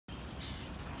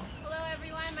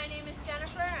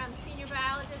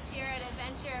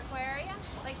Adventure Aquarium.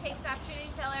 I'd like to take this opportunity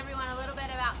to tell everyone a little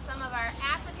bit about some of our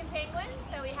African penguins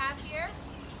that we have here.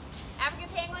 African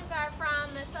penguins are from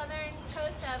the southern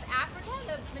coast of Africa.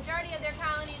 The majority of their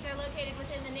colonies are located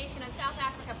within the nation of South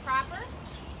Africa proper.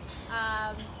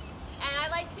 And I'd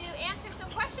like to answer some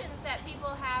questions that people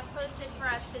have posted for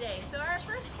us today. So our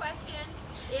first question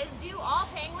is, do all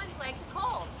penguins like the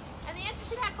cold? And the answer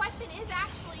to that question is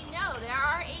actually no. There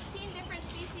are 18 different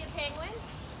species of penguins.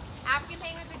 African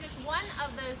penguins are just one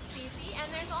of those species, and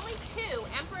there's only two,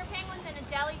 emperor penguins and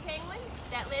Adelie penguins,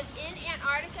 that live in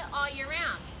Antarctica all year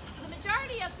round. So the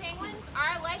majority of penguins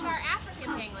are like our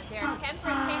African penguins. They're a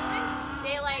temperate penguin.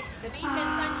 They like the beach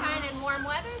and sunshine and warm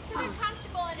weather, so they're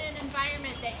comfortable in an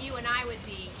environment that you and I would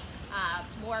be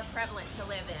more prevalent to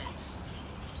live in.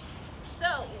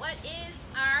 So what is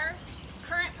our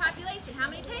current population? How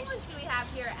many penguins do we have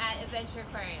here at Adventure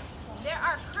Aquarium? There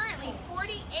are currently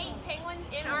 48 penguins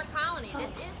in our colony.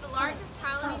 This is the largest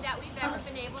colony that we've ever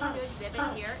been able to exhibit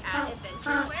here at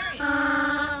Adventure Aquarium.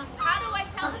 How do I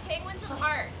tell the penguins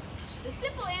apart? The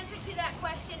simple answer to that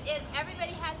question is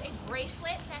everybody has a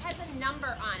bracelet that has a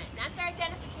number on it. That's our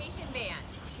identification band.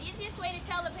 The easiest way to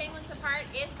tell the penguins apart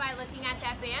is by looking at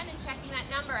that band and checking that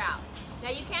number out.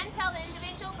 Now you can tell the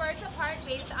individual birds apart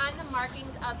based on the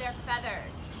markings of their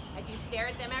feathers. I do stare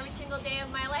at them every single day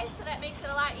of my life, so that makes it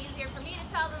a lot easier for me to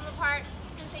tell them apart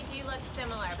since they do look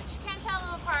similar. But you can tell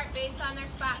them apart based on their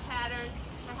spot patterns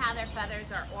and how their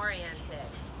feathers are oriented.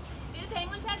 Do the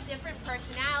penguins have different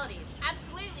personalities?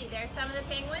 Absolutely. There are some of the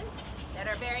penguins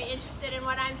that are very interested in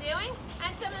what I'm doing,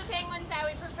 and some of the penguins that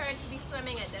we prefer to be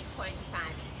swimming at this point in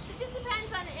time. So it just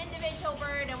depends on the individual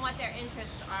bird and what their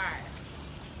interests are.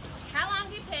 How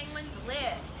long do penguins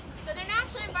live? So their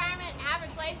natural environment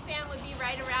average lifespan would be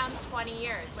right around 20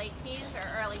 years, late teens or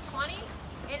early 20s.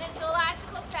 In a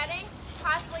zoological setting,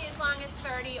 possibly as long as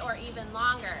 30 or even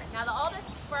longer. Now the oldest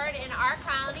bird in our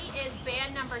colony is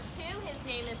band number 2. His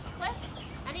name is Cliff,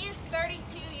 and he is 32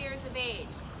 years of age.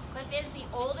 Cliff is the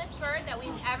oldest bird that we've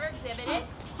ever exhibited.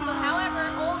 So however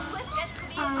old Cliff gets to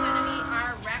be is going to be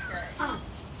our record.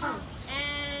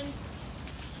 And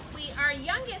our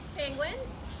youngest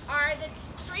penguins are the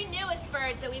 3 newest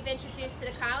birds that we've introduced to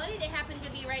the colony. They happen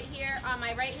to be right here on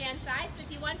my right hand side,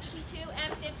 51, 52,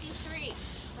 and 53.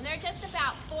 And they're just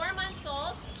about 4 months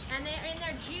old, and they're in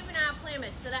their juvenile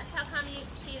plumage. So that's how come you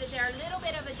see that they're a little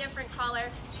bit of a different color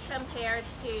compared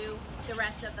to the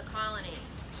rest of the colony.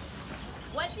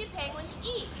 What do penguins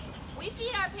eat? We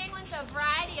feed our penguins a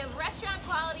variety of restaurant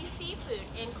quality seafood,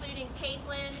 including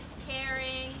capelin,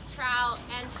 herring, trout,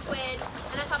 and squid,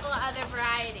 and a couple of other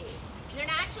varieties. In their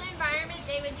natural environment,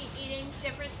 they would be eating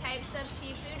different types of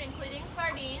seafood, including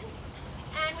sardines,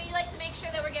 and we like to make sure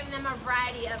that we're giving them a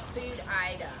variety of food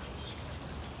items.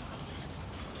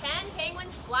 Can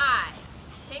penguins fly?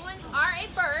 Penguins are a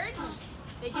bird.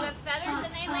 They do have feathers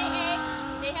and they lay eggs.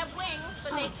 They have wings,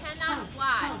 but they cannot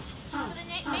fly. So the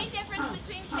main difference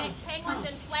between penguins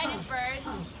and flighted birds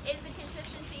is the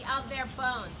consistency of their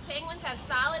bones. Penguins have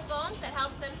solid bones that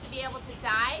helps them to be able to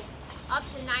dive up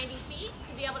to 90 feet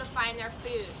to be able to find their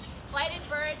food. Flighted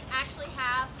birds actually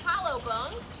have hollow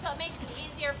bones, so it makes it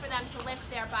easier for them to lift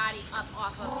their body up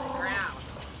off of the ground.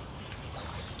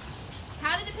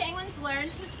 How do the penguins learn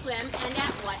to swim, and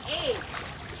at what age?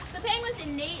 So penguins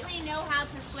innately know how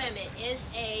to swim. It is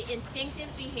an instinctive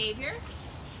behavior,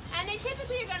 and they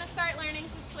typically are going to start learning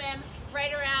to swim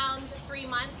right around 3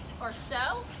 months or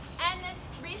so. And the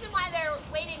reason why they're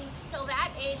waiting till that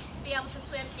age to be able to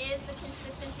swim is the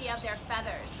consistency of their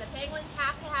feathers. The penguins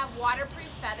have to have waterproof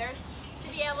feathers to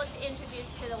be able to introduce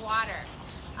to the water.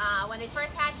 When they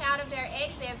first hatch out of their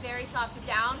eggs, they have very soft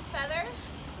down feathers,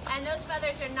 and those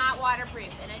feathers are not waterproof,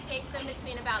 and it takes them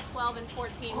between about 12 and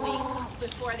 14 weeks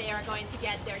before they are going to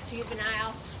get their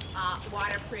juvenile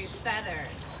waterproof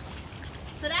feathers.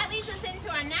 So that leads us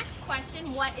into our next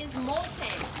question: what is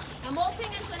molting? Now molting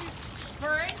is when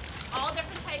birds, all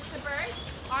different types of birds,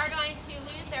 are going to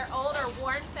lose their old or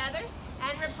worn feathers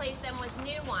and replace them with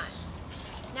new ones.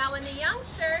 Now when the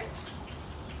youngsters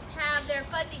have their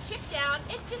fuzzy chick down,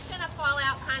 it's just going to fall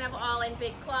out kind of all in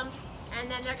big clumps, and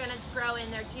then they're going to grow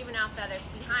in their juvenile feathers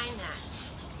behind that.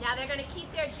 Now they're going to keep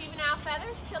their juvenile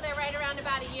feathers till they're right around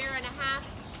about 1.5 years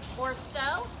or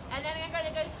so, and then they're going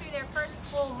to go through their first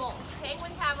full molt.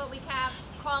 Penguins have what we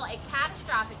call a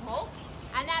catastrophic molt,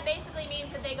 and that basically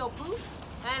means that they go poof,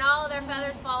 and all of their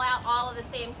feathers fall out all at the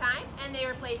same time, and they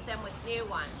replace them with new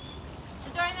ones.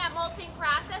 So during that molting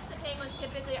process, the penguins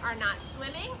typically are not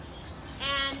swimming,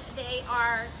 and they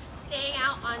are staying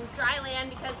out on dry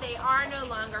land because they are no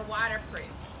longer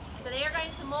waterproof. So they are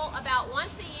going to molt about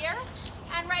once a year,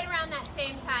 and right around around that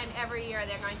same time every year,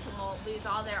 they're going to lose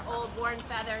all their old worn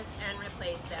feathers and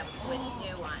replace them with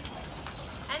new ones.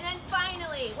 And then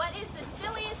finally, what is the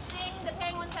silliest thing the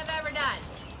penguins have ever done?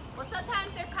 Well,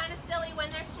 sometimes they're kind of silly when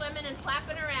they're swimming and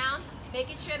flapping around,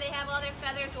 making sure they have all their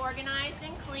feathers organized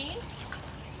and clean.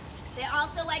 They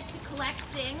also like to collect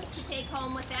things to take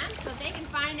home with them. So if they can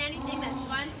find anything that's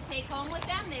fun to take home with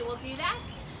them, they will do that.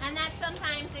 And that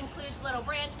sometimes includes little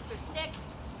branches or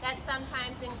sticks. That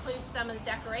sometimes includes some of the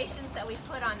decorations that we've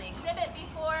put on the exhibit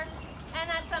before. And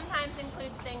that sometimes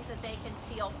includes things that they can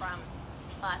steal from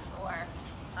us or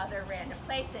other random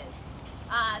places.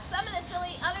 Some of the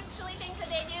other silly things that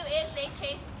they do is they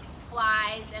chase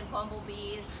flies and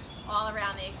bumblebees all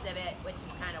around the exhibit, which is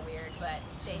kind of weird, but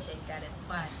they think that it's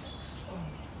fun.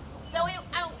 So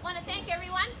I want to thank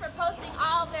everyone for posting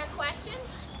all of their questions.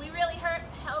 We really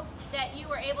hope that you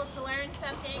were able to learn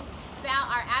something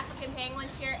about our African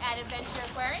penguins here at Adventure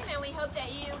Aquarium, and we hope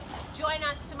that you join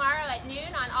us tomorrow at noon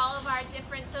on all of our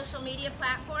different social media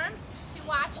platforms to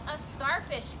watch a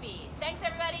starfish feed. Thanks,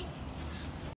 everybody.